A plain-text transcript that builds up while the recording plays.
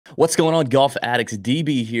What's going on, golf addicts?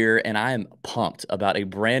 DB here, and I am pumped about a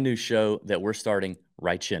brand new show that we're starting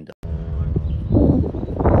right Shindo.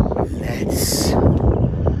 Let's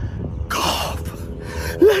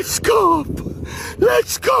golf. Let's golf.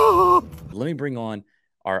 Let's golf. Let me bring on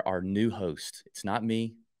our new host. It's not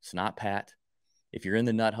me. It's not Pat. If you're in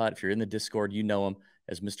the Nut Hut, if you're in the Discord, you know him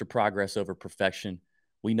as Mr. Progress over Perfection.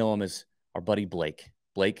 We know him as our buddy Blake.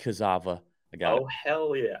 Blake Kazava. Oh,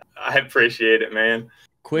 hell yeah. I appreciate it, man.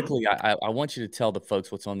 Quickly, I want you to tell the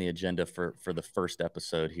folks what's on the agenda for the first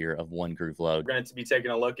episode here of One Groove Load. We're going to be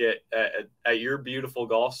taking a look at your beautiful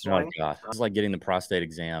golf swing. Oh, God. It's like getting the prostate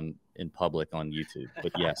exam in public on YouTube.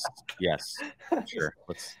 But yes, sure.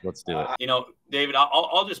 Let's do it. You know, David,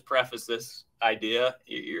 I'll just preface this idea.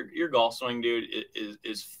 Your golf swing, dude,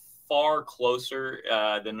 is far closer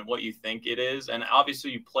than what you think it is. And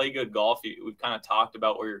obviously, you play good golf. We've kind of talked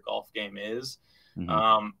about where your golf game is.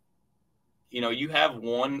 Mm-hmm. You know, you have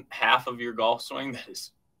one half of your golf swing that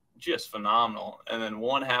is just phenomenal, and then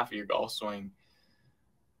one half of your golf swing,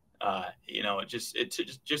 you know, it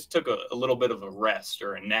just took a little bit of a rest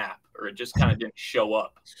or a nap, or it just kind of didn't show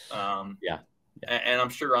up. Yeah. And I'm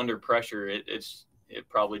sure under pressure, it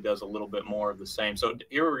probably does a little bit more of the same. So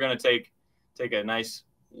here we're going to take a nice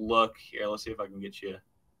look here. Let's see if I can get you.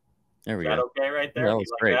 There we go. Is that okay right there? Yeah, that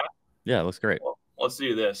looks great. That? Yeah, it looks great. Well, let's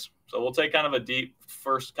do this. So we'll take kind of a deep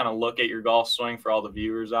first kind of look at your golf swing for all the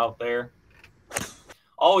viewers out there.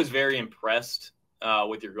 Always very impressed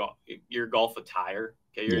with your golf attire.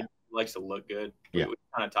 Okay, likes to look good. Yeah, we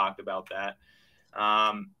kind of talked about that.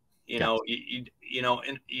 You know,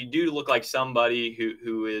 and you do look like somebody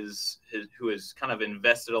who has kind of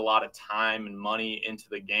invested a lot of time and money into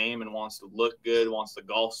the game and wants to look good, wants the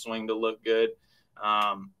golf swing to look good.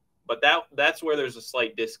 But that's where there's a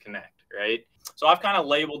slight disconnect, right? So I've kind of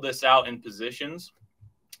labeled this out in positions,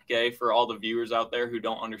 okay, for all the viewers out there who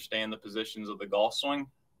don't understand the positions of the golf swing.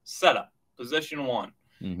 Setup, position one.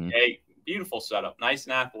 Mm-hmm. Okay, beautiful setup, nice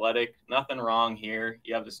and athletic, nothing wrong here.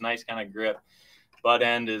 You have this nice kind of grip. Butt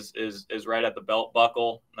end is right at the belt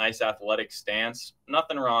buckle, nice athletic stance.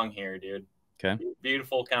 Nothing wrong here, dude. Okay.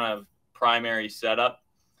 Beautiful kind of primary setup.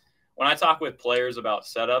 When I talk with players about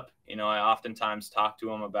setup, you know, I oftentimes talk to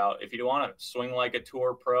them about if you want to swing like a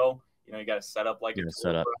tour pro, you know, you got to set up like a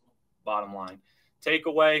tour pro. Bottom line.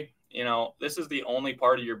 Takeaway, you know, this is the only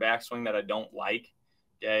part of your backswing that I don't like.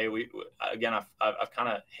 Okay, again, I've kind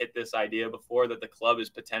of hit this idea before that the club is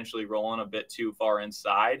potentially rolling a bit too far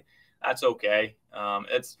inside. That's okay.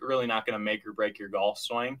 It's really not going to make or break your golf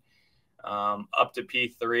swing. Up to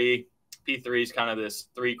P3. P3 is kind of this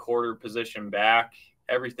 3/4 position back.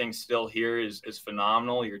 Everything still here is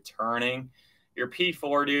phenomenal. You're turning. Your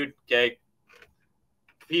P4, dude, okay,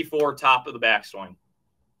 P4, top of the backswing.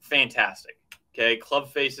 Fantastic. Okay, club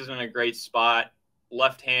face is in a great spot.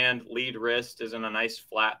 Left hand, lead wrist is in a nice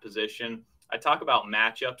flat position. I talk about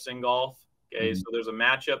matchups in golf. Okay, so there's a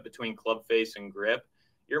matchup between club face and grip.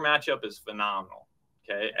 Your matchup is phenomenal.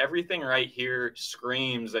 Okay, everything right here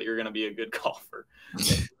screams that you're going to be a good golfer.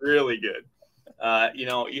 It's really good. You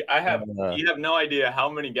know, you have no idea how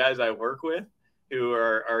many guys I work with who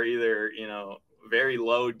are either, you know, very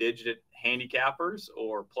low digit handicappers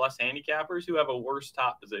or plus handicappers who have a worse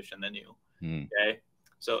top position than you. Okay,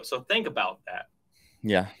 so think about that.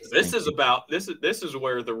 Yeah, this is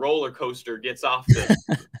where the roller coaster gets off the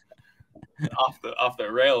off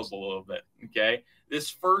the rails a little bit. Okay, this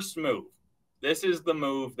first move, this is the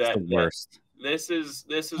move that the worst. This is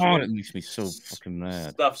it makes me so fucking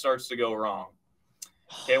mad. Stuff starts to go wrong.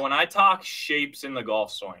 Okay, when I talk shapes in the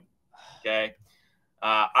golf swing, okay,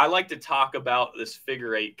 I like to talk about this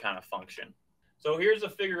figure eight kind of function. So here's a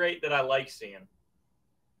figure eight that I like seeing.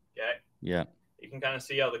 Okay. Yeah. You can kind of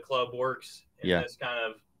see how the club works in this kind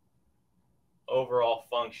of overall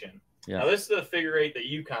function. Yeah. Now this is the figure eight that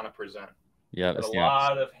you kind of present. Yeah. That a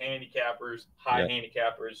lot of handicappers, high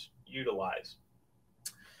handicappers utilize.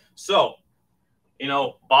 So, you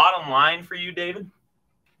know, bottom line for you, David,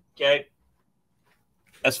 okay,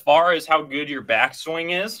 as far as how good your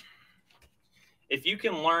backswing is, if you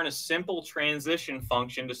can learn a simple transition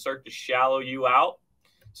function to start to shallow you out.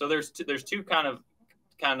 So there's two kind of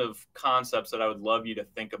concepts that I would love you to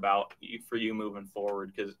think about for you moving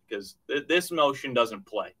forward, because this motion doesn't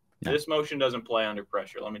play. No. This motion doesn't play under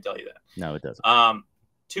pressure. Let me tell you that. No, it doesn't.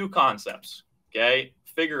 Two concepts. Okay,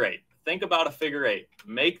 figure eight. Think about a figure eight.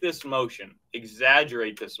 Make this motion.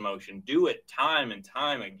 Exaggerate this motion. Do it time and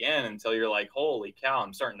time again until you're like, holy cow,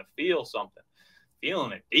 I'm starting to feel something.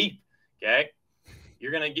 Feeling it deep. Okay,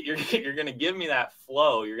 you're gonna give me that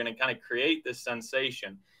flow. You're gonna kind of create this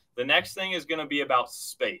sensation. The next thing is going to be about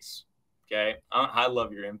space. Okay. I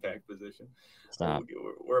love your impact position. Stop.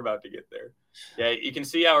 We're about to get there. Yeah, you can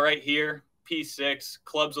see how right here, P6,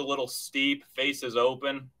 club's a little steep, face is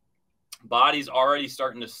open, body's already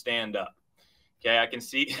starting to stand up. Okay, I can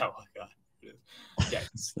see. Oh my God. Okay.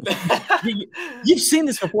 You've seen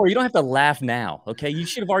this before. You don't have to laugh now. Okay, you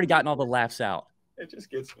should have already gotten all the laughs out. It just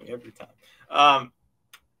gets me every time.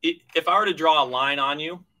 If I were to draw a line on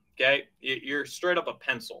you, okay, you're straight up a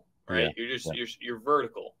pencil, right? Yeah. You're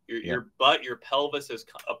vertical. Your butt, your pelvis has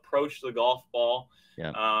approached the golf ball.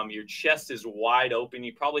 Yeah. Your chest is wide open.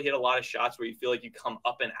 You probably hit a lot of shots where you feel like you come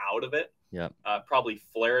up and out of it. Yeah. Probably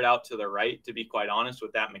flare it out to the right, to be quite honest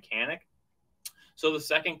with that mechanic. So the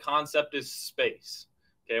second concept is space.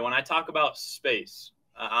 Okay, when I talk about space,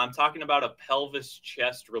 I'm talking about a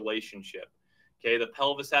pelvis-chest relationship. Okay, the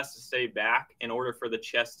pelvis has to stay back in order for the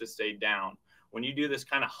chest to stay down. When you do this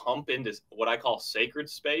kind of hump into what I call sacred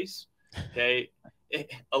space, okay,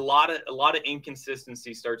 a lot of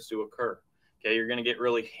inconsistency starts to occur. Okay, you're going to get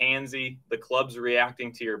really handsy. The club's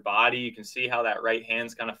reacting to your body. You can see how that right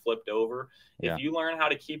hand's kind of flipped over. Yeah. If you learn how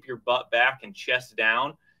to keep your butt back and chest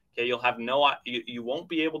down, okay, you'll have you won't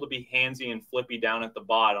be able to be handsy and flippy down at the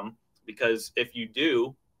bottom, because if you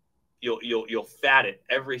do, you'll fat it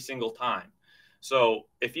every single time. So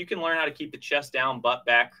if you can learn how to keep the chest down, butt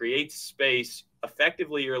back, create space,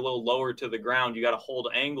 effectively you're a little lower to the ground. You got to hold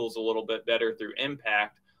angles a little bit better through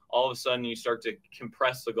impact. All of a sudden you start to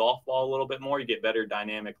compress the golf ball a little bit more. You get better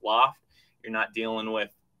dynamic loft. You're not dealing with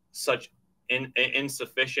such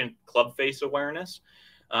insufficient club face awareness.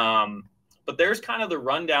 But there's kind of the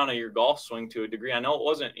rundown of your golf swing to a degree. I know it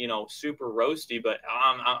wasn't, super roasty, but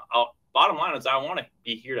bottom line is I want to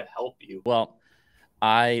be here to help you. Well,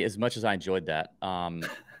 as much as I enjoyed that,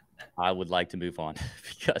 I would like to move on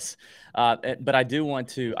because, but I do want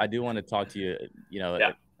to talk to you,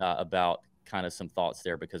 about kind of some thoughts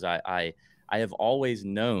there, because I have always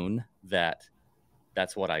known that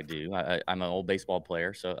that's what I do. I'm an old baseball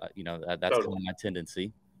player, so that's Totally. kind of my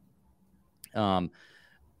tendency.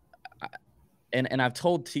 And I've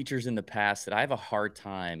told teachers in the past that I have a hard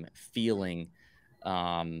time feeling,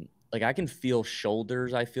 like I can feel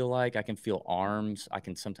shoulders. I feel like I can feel arms. I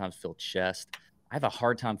can sometimes feel chest. I have a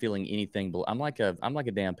hard time feeling anything. But I'm like a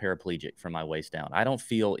damn paraplegic from my waist down. I don't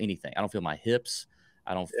feel anything. I don't feel my hips.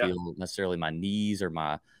 I don't feel necessarily my knees or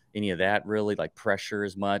any of that really, like pressure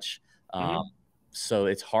as much. So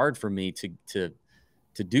it's hard for me to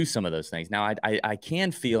do some of those things. Now I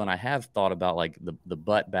can feel, and I have thought about like the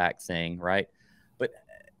butt back thing, right? But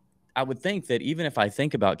I would think that even if I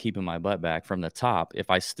think about keeping my butt back from the top, if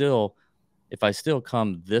I still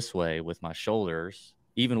come this way with my shoulders,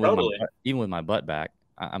 even with my butt back,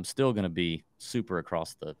 I'm still going to be super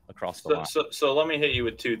across the line. So let me hit you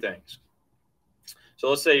with two things. So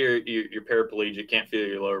let's say you're paraplegic, can't feel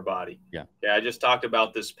your lower body. Yeah. Yeah. I just talked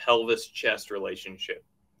about this pelvis chest relationship.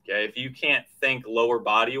 Okay. If you can't think lower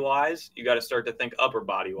body wise, you got to start to think upper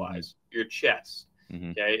body wise, your chest.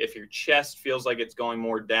 Okay. If your chest feels like it's going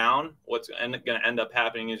more down, what's going to end up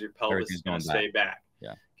happening is your pelvis is going to stay back.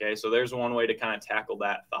 Yeah. Okay. So there's one way to kind of tackle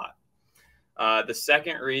that thought. The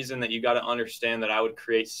second reason that you got to understand that I would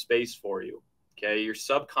create space for you. Okay. Your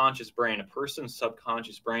subconscious brain, a person's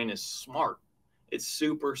subconscious brain is smart. It's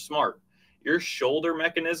super smart. Your shoulder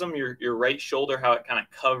mechanism, your right shoulder, how it kind of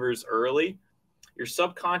covers early, your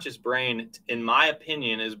subconscious brain, in my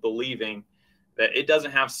opinion, is believing that it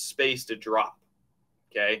doesn't have space to drop.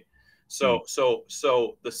 Okay. So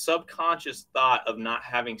the subconscious thought of not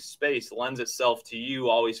having space lends itself to you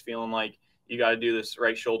always feeling like you got to do this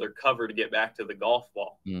right shoulder cover to get back to the golf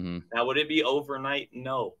ball. Now, would it be overnight?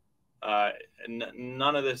 No.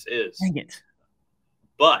 None of this is. Dang it.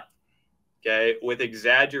 But, okay, with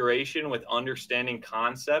exaggeration, with understanding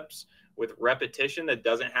concepts, with repetition, that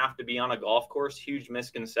doesn't have to be on a golf course. Huge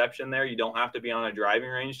misconception there. You don't have to be on a driving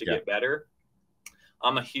range to get better.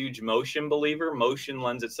 I'm a huge motion believer. Motion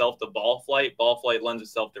lends itself to ball flight. Ball flight lends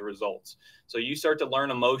itself to results. So you start to learn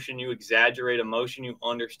a motion, you exaggerate a motion, you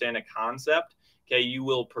understand a concept, okay, you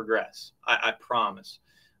will progress. I promise.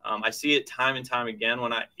 I see it time and time again.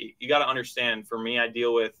 You got to understand, for me, I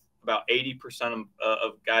deal with about 80%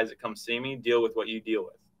 of guys that come see me deal with what you deal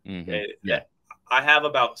with. Okay? Yeah. I have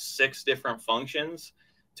about 6 different functions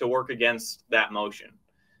to work against that motion.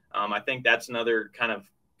 I think that's another kind of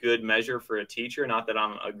good measure for a teacher. Not that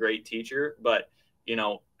I'm a great teacher, but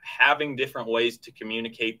having different ways to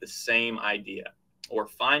communicate the same idea, or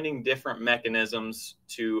finding different mechanisms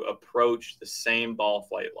to approach the same ball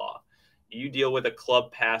flight law. You deal with a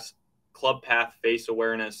club path face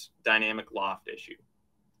awareness dynamic loft issue.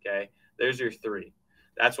 Okay, there's your 3.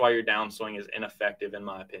 That's why your downswing is ineffective, in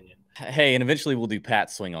my opinion. Hey, and eventually we'll do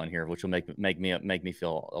Pat's swing on here, which will make me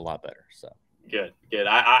feel a lot better. So Good.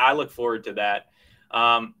 I look forward to that.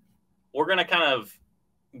 We're going to kind of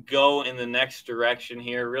go in the next direction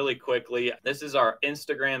here really quickly. This is our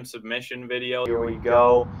Instagram submission video. Here we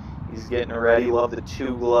go. He's getting ready. Love the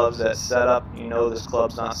 2 gloves that set up. You know this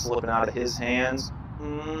club's not slipping out of his hands.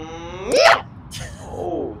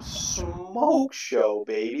 Oh, smoke show,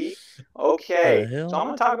 baby. Okay, so I'm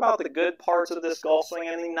going to talk about the good parts of this golf swing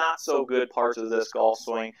and the not so good parts of this golf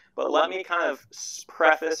swing. But let me kind of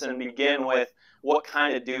preface and begin with what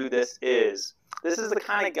kind of dude this is. This is the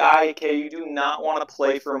kind of guy, okay, you do not want to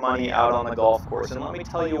play for money out on the golf course. And let me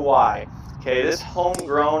tell you why. Okay, this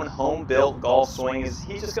homegrown, home-built golf swing,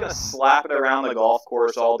 he's just going to slap it around the golf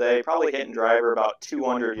course all day, probably hitting driver about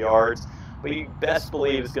 200 yards. But you best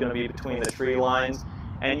believe it's going to be between the tree lines.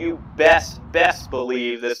 And you best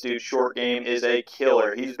believe this dude's short game is a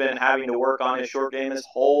killer. He's been having to work on his short game his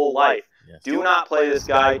whole life. Yes. Do not play this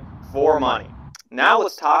guy for money. Now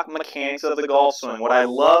let's talk mechanics of the golf swing. What I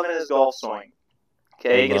love in his golf swing.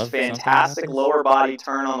 Okay, he gets fantastic lower body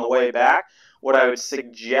turn on the way back. What I would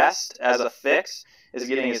suggest as a fix is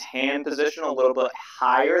getting his hand position a little bit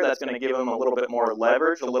higher. That's going to give him a little bit more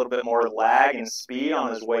leverage, a little bit more lag and speed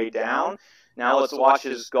on his way down. Now let's watch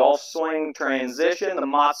his golf swing transition, the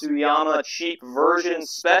Matsuyama cheap version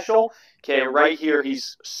special. Okay, right here,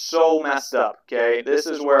 he's so messed up. Okay, this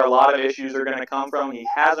is where a lot of issues are going to come from. He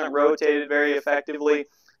hasn't rotated very effectively.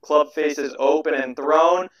 Club face is open and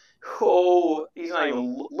thrown. Oh, he's not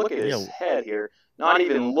even, look at his head here. Not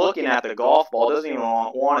even looking at the golf ball. Doesn't even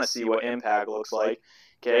want to see what impact looks like.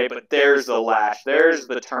 Okay, but there's the lash. There's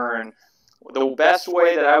the turn. The best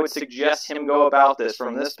way that I would suggest him go about this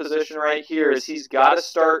from this position right here is he's got to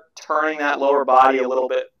start turning that lower body a little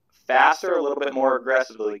bit faster, a little bit more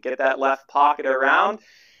aggressively. Get that left pocket around,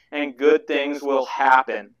 and good things will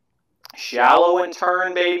happen. Shallow and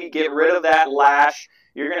turn, baby. Get rid of that lash.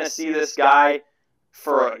 You're going to see this guy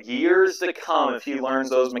for years to come if he learns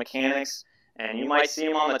those mechanics, and you might see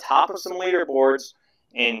him on the top of some leaderboards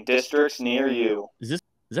in districts near you. Is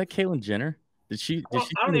that Caitlyn Jenner? I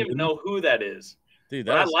don't even know who that is. Dude,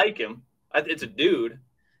 I like him. It's a dude.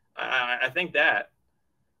 I think that.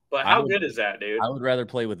 But how good is that, dude? I would rather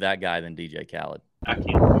play with that guy than DJ Khaled. I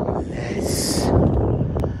can't.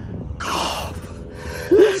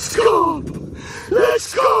 Let's go.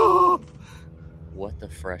 Let's go. What the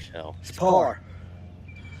fresh hell? It's par.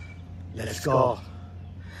 Let's go.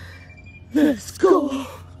 Let's go.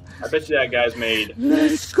 I bet you that guy's made.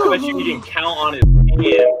 Let's go. I bet you he can count on his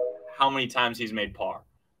hand how many times he's made par.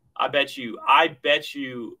 I bet you,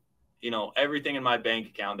 everything in my bank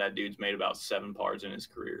account, that dude's made about 7 pars in his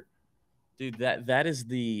career. Dude, that is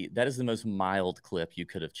the most mild clip you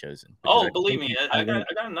could have chosen. Oh, believe me, I got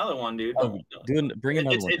another one, dude. Oh, bring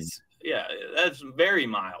another one. Yeah, that's very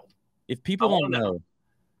mild. If people don't know.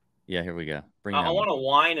 Yeah, here we go. I want to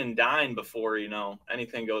wine and dine before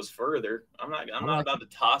anything goes further. I'm not about to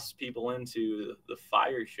toss people into the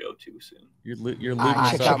fire show too soon. You're losing.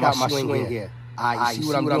 Check out my swing here. You see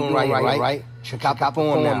what I'm doing right? Check out the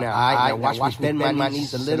form now. Now watch me bend my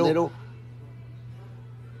knees a little.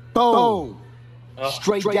 Boom.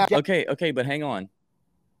 Straight down. Okay, but hang on.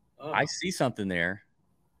 Oh. I see something there.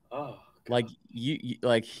 Oh, God.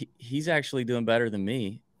 Like he's actually doing better than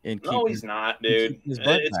me. No, he's not, dude. His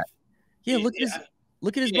butt back. Yeah, look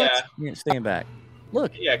at his butt staying back.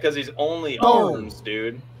 Look. Yeah, because he's only arms,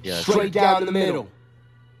 dude. Yeah, straight down the middle.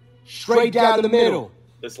 Straight down the middle.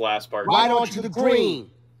 This last part. Right onto the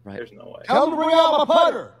green. Right. There's no way. Tell him to bring out my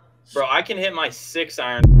putter. Bro, I can hit my 6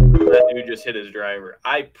 iron. That dude just hit his driver.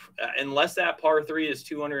 Unless that par 3 is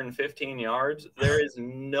 215 yards, there is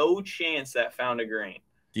no chance that found a green.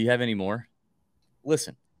 Do you have any more?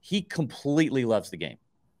 Listen, he completely loves the game.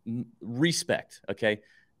 Respect, okay?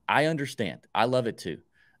 I understand. I love it too.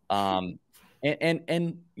 And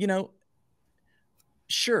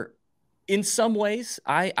sure, in some ways,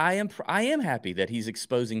 I am happy that he's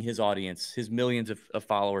exposing his audience, his millions of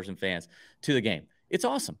followers and fans to the game. It's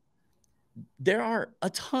awesome. There are a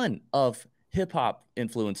ton of hip hop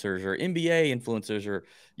influencers or NBA influencers or,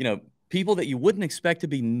 people that you wouldn't expect to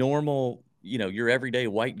be normal, your everyday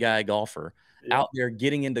white guy golfer out there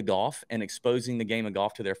getting into golf and exposing the game of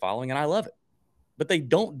golf to their following. And I love it. But they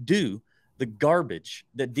don't do the garbage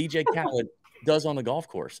that DJ Khaled does on the golf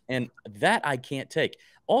course. And that I can't take.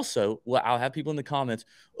 Also, I'll have people in the comments,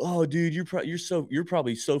 oh, dude, you're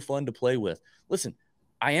probably so fun to play with. Listen,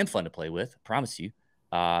 I am fun to play with, I promise you.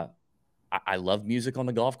 I love music on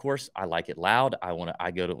the golf course. I like it loud.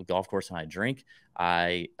 I go to a golf course and I drink.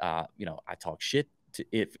 I talk shit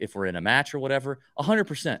if we're in a match or whatever,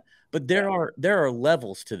 100%. But there are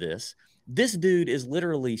levels to this. This dude is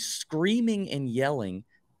literally screaming and yelling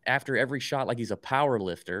after every shot like he's a power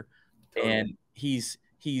lifter, and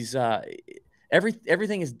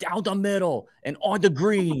everything is down the middle and on the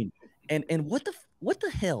green. And what the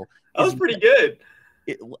hell? That was pretty good.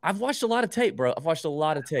 I've watched a lot of tape, bro. I've watched a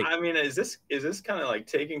lot of tape. I mean, is this kind of like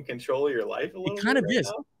taking control of your life a little bit? It kind of is.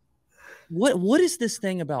 Now? What is this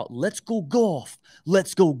thing about? Let's go golf.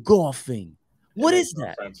 Let's go golfing. What is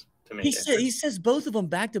that? He says both of them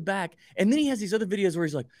back to back, and then he has these other videos where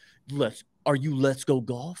he's like, let's go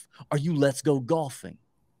golf? Are you let's go golfing?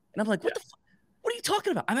 And I'm like, what the fuck? What are you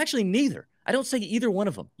talking about? I'm actually neither. I don't say either one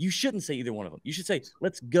of them. You shouldn't say either one of them. You should say,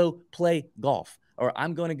 let's go play golf, or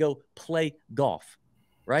I'm going to go play golf,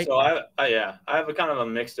 right? So I have a kind of a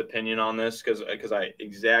mixed opinion on this because I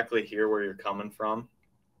exactly hear where you're coming from.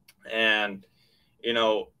 And, you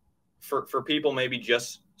know, for people maybe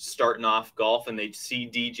just starting off golf and they see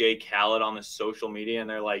DJ Khaled on the social media and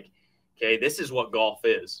they're like, okay, this is what golf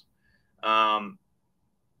is.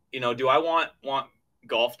 You know, do I want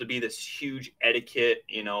golf to be this huge etiquette,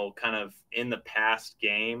 you know, kind of in the past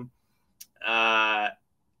game?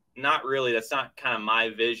 Not really. That's not kind of my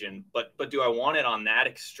vision, but do I want it on that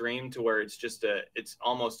extreme to where it's just it's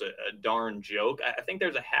almost a darn joke? I think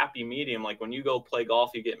there's a happy medium. Like when you go play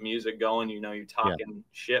golf, you get music going, you know, you're talking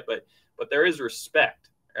shit, but there is respect,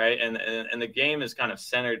 right? And the game is kind of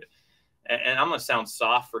centered, and I'm going to sound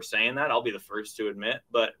soft for saying that. I'll be the first to admit,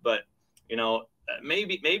 but you know,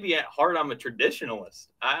 maybe at heart, I'm a traditionalist.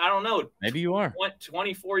 I don't know. Maybe you are.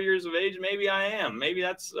 24 years of age. Maybe I am. Maybe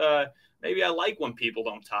that's, maybe I like when people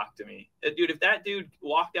don't talk to me. Dude, if that dude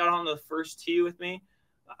walked out on the first tee with me,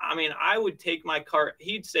 I mean, I would take my cart.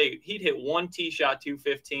 He'd hit one tee shot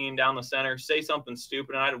 215 down the center, say something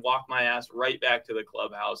stupid, and I'd walk my ass right back to the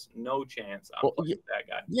clubhouse. No chance. I'm playing with that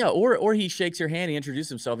guy. Yeah, or he shakes your hand, he introduces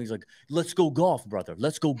himself, and he's like, let's go golf, brother.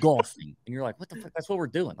 Let's go golfing. And you're like, what the fuck? That's what we're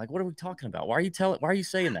doing. Like, what are we talking about? Why are you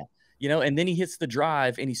saying that? You know, and then he hits the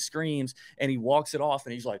drive and he screams and he walks it off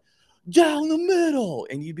and he's like, down the middle.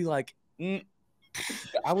 And you'd be like,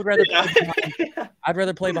 I would rather I'd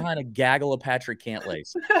rather play behind a gaggle of Patrick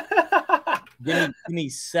Cantlays. give me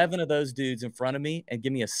 7 of those dudes in front of me and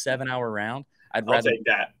give me a 7-hour round. I'll take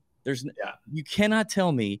that. You cannot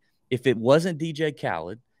tell me if it wasn't DJ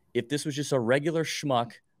Khaled, if this was just a regular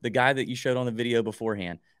schmuck, the guy that you showed on the video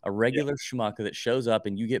beforehand, a regular schmuck that shows up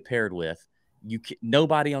and you get paired with,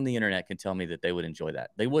 nobody on the internet can tell me that they would enjoy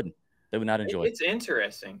that. They wouldn't. They would not enjoy it. It's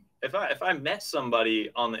interesting. If I met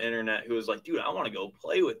somebody on the internet who was like, dude, I want to go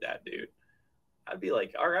play with that dude, I'd be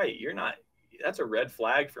like, all right, that's a red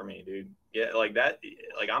flag for me, dude. Yeah, like that.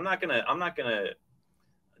 Like I'm not gonna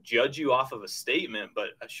judge you off of a statement, but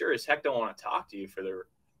I sure as heck don't want to talk to you for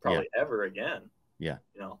probably ever again. Yeah,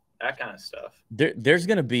 you know, that kind of stuff. There's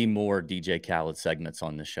gonna be more DJ Khaled segments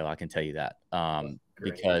on this show. I can tell you that.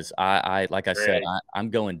 Because I like I said, I'm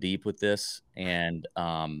going deep with this, and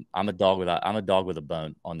I'm a dog with a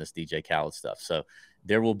bone on this DJ Khaled stuff. So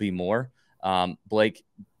there will be more. Blake,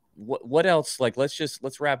 what else? Like,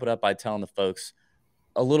 let's wrap it up by telling the folks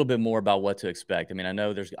a little bit more about what to expect. I mean, I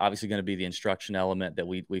know there's obviously going to be the instruction element that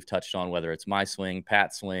we've touched on, whether it's my swing,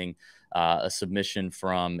 Pat's swing, a submission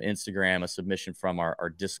from Instagram, a submission from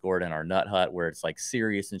our Discord and our Nut Hut, where it's like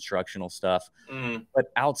serious instructional stuff. But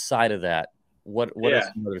outside of that, what are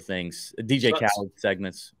some other things? DJ Khaled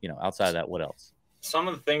segments, you know, outside of that, what else? Some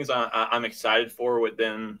of the things I'm excited for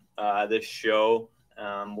within this show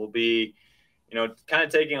will be, you know, kind of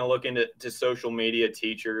taking a look into social media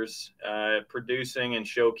teachers, producing and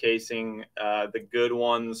showcasing the good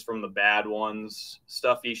ones from the bad ones,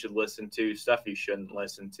 stuff you should listen to, stuff you shouldn't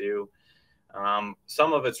listen to.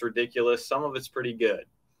 Some of it's ridiculous. Some of it's pretty good.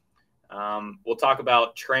 We'll talk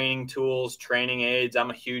about training tools, training aids. I'm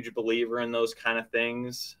a huge believer in those kind of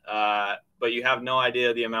things. But you have no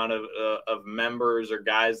idea the amount of members or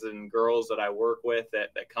guys and girls that I work with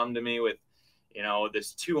that come to me with, you know,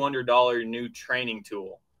 this $200 new training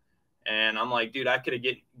tool. And I'm like, dude, I could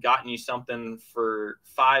have gotten you something for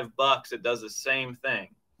 $5 that does the same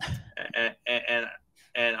thing. And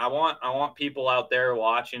I want people out there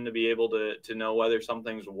watching to be able to know whether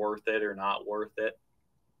something's worth it or not worth it.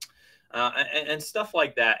 And stuff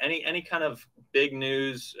like that. Any kind of big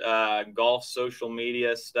news, golf, social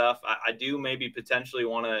media stuff. I do maybe potentially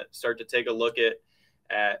want to start to take a look at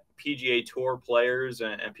PGA Tour players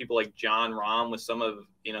and people like John Rahm with some of,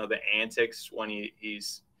 you know, the antics when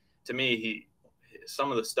he's to me,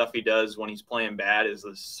 some of the stuff he does when he's playing bad is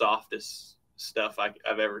the softest stuff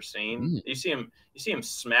I've ever seen. You see him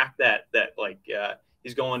smack that like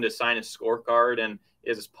he's going to sign his scorecard and he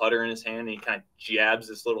has his putter in his hand and he kind of jabs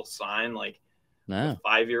this little sign like a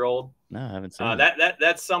 5-year-old. No, I haven't seen that.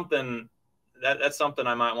 That's something that's something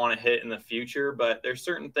I might want to hit in the future. But there's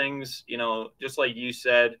certain things, you know, just like you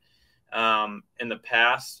said, in the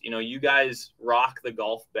past, you know, you guys rock the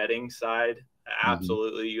golf betting side.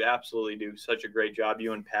 Absolutely. You absolutely do such a great job.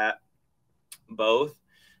 You and Pat both.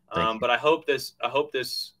 But I hope this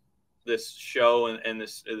show and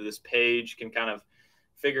this page can kind of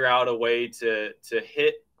figure out a way to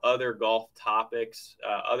hit other golf topics,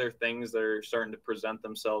 other things that are starting to present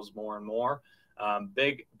themselves more and more,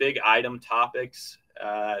 big item topics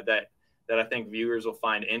that I think viewers will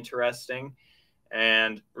find interesting,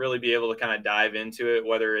 and really be able to kind of dive into it.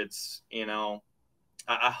 Whether it's, you know,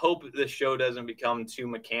 I hope this show doesn't become too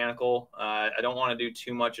mechanical. I don't want to do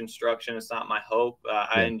too much instruction. It's not my hope.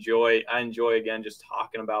 I enjoy again just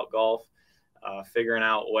talking about golf, figuring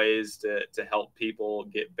out ways to help people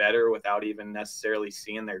get better without even necessarily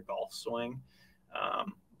seeing their golf swing.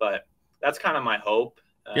 But that's kind of my hope.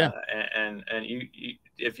 And you,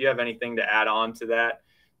 if you have anything to add on to that,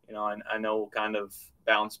 you know, I know we'll kind of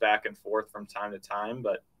bounce back and forth from time to time,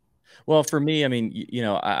 but. Well, for me, I mean, you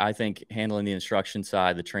know, I think handling the instruction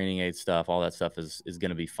side, the training aid stuff, all that stuff is going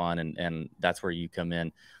to be fun. And that's where you come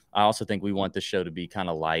in. I also think we want the show to be kind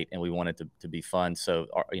of light, and we want it to be fun. So,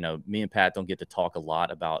 you know, me and Pat don't get to talk a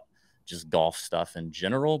lot about just golf stuff in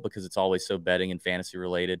general because it's always so betting and fantasy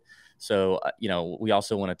related. So, you know, we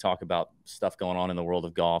also want to talk about stuff going on in the world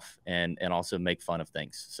of golf and also make fun of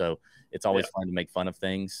things. So it's always fun to make fun of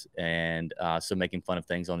things. And so making fun of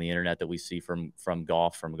things on the internet that we see from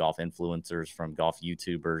golf influencers, from golf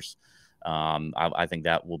YouTubers, I think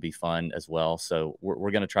that will be fun as well. So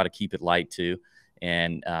we're going to try to keep it light too,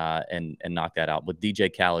 and knock that out, with DJ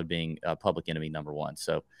Khaled being public enemy #1.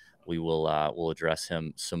 So we will we'll address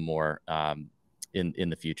him some more in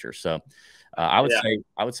the future. So I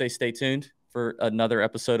would say stay tuned for another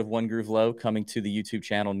episode of One Groove Low coming to the YouTube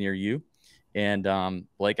channel near you. And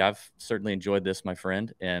Blake, I've certainly enjoyed this, my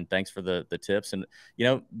friend, and thanks for the tips. And you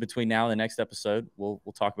know, between now and the next episode, we'll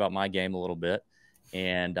talk about my game a little bit,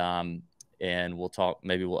 and we'll talk.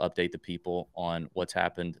 Maybe we'll update the people on what's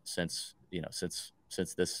happened since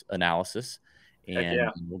this analysis,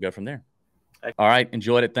 and we'll go from there. All right,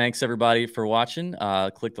 enjoyed it. Thanks everybody for watching.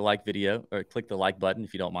 Click the like button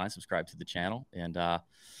if you don't mind. Subscribe to the channel, and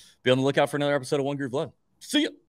be on the lookout for another episode of One Groove Low. See ya.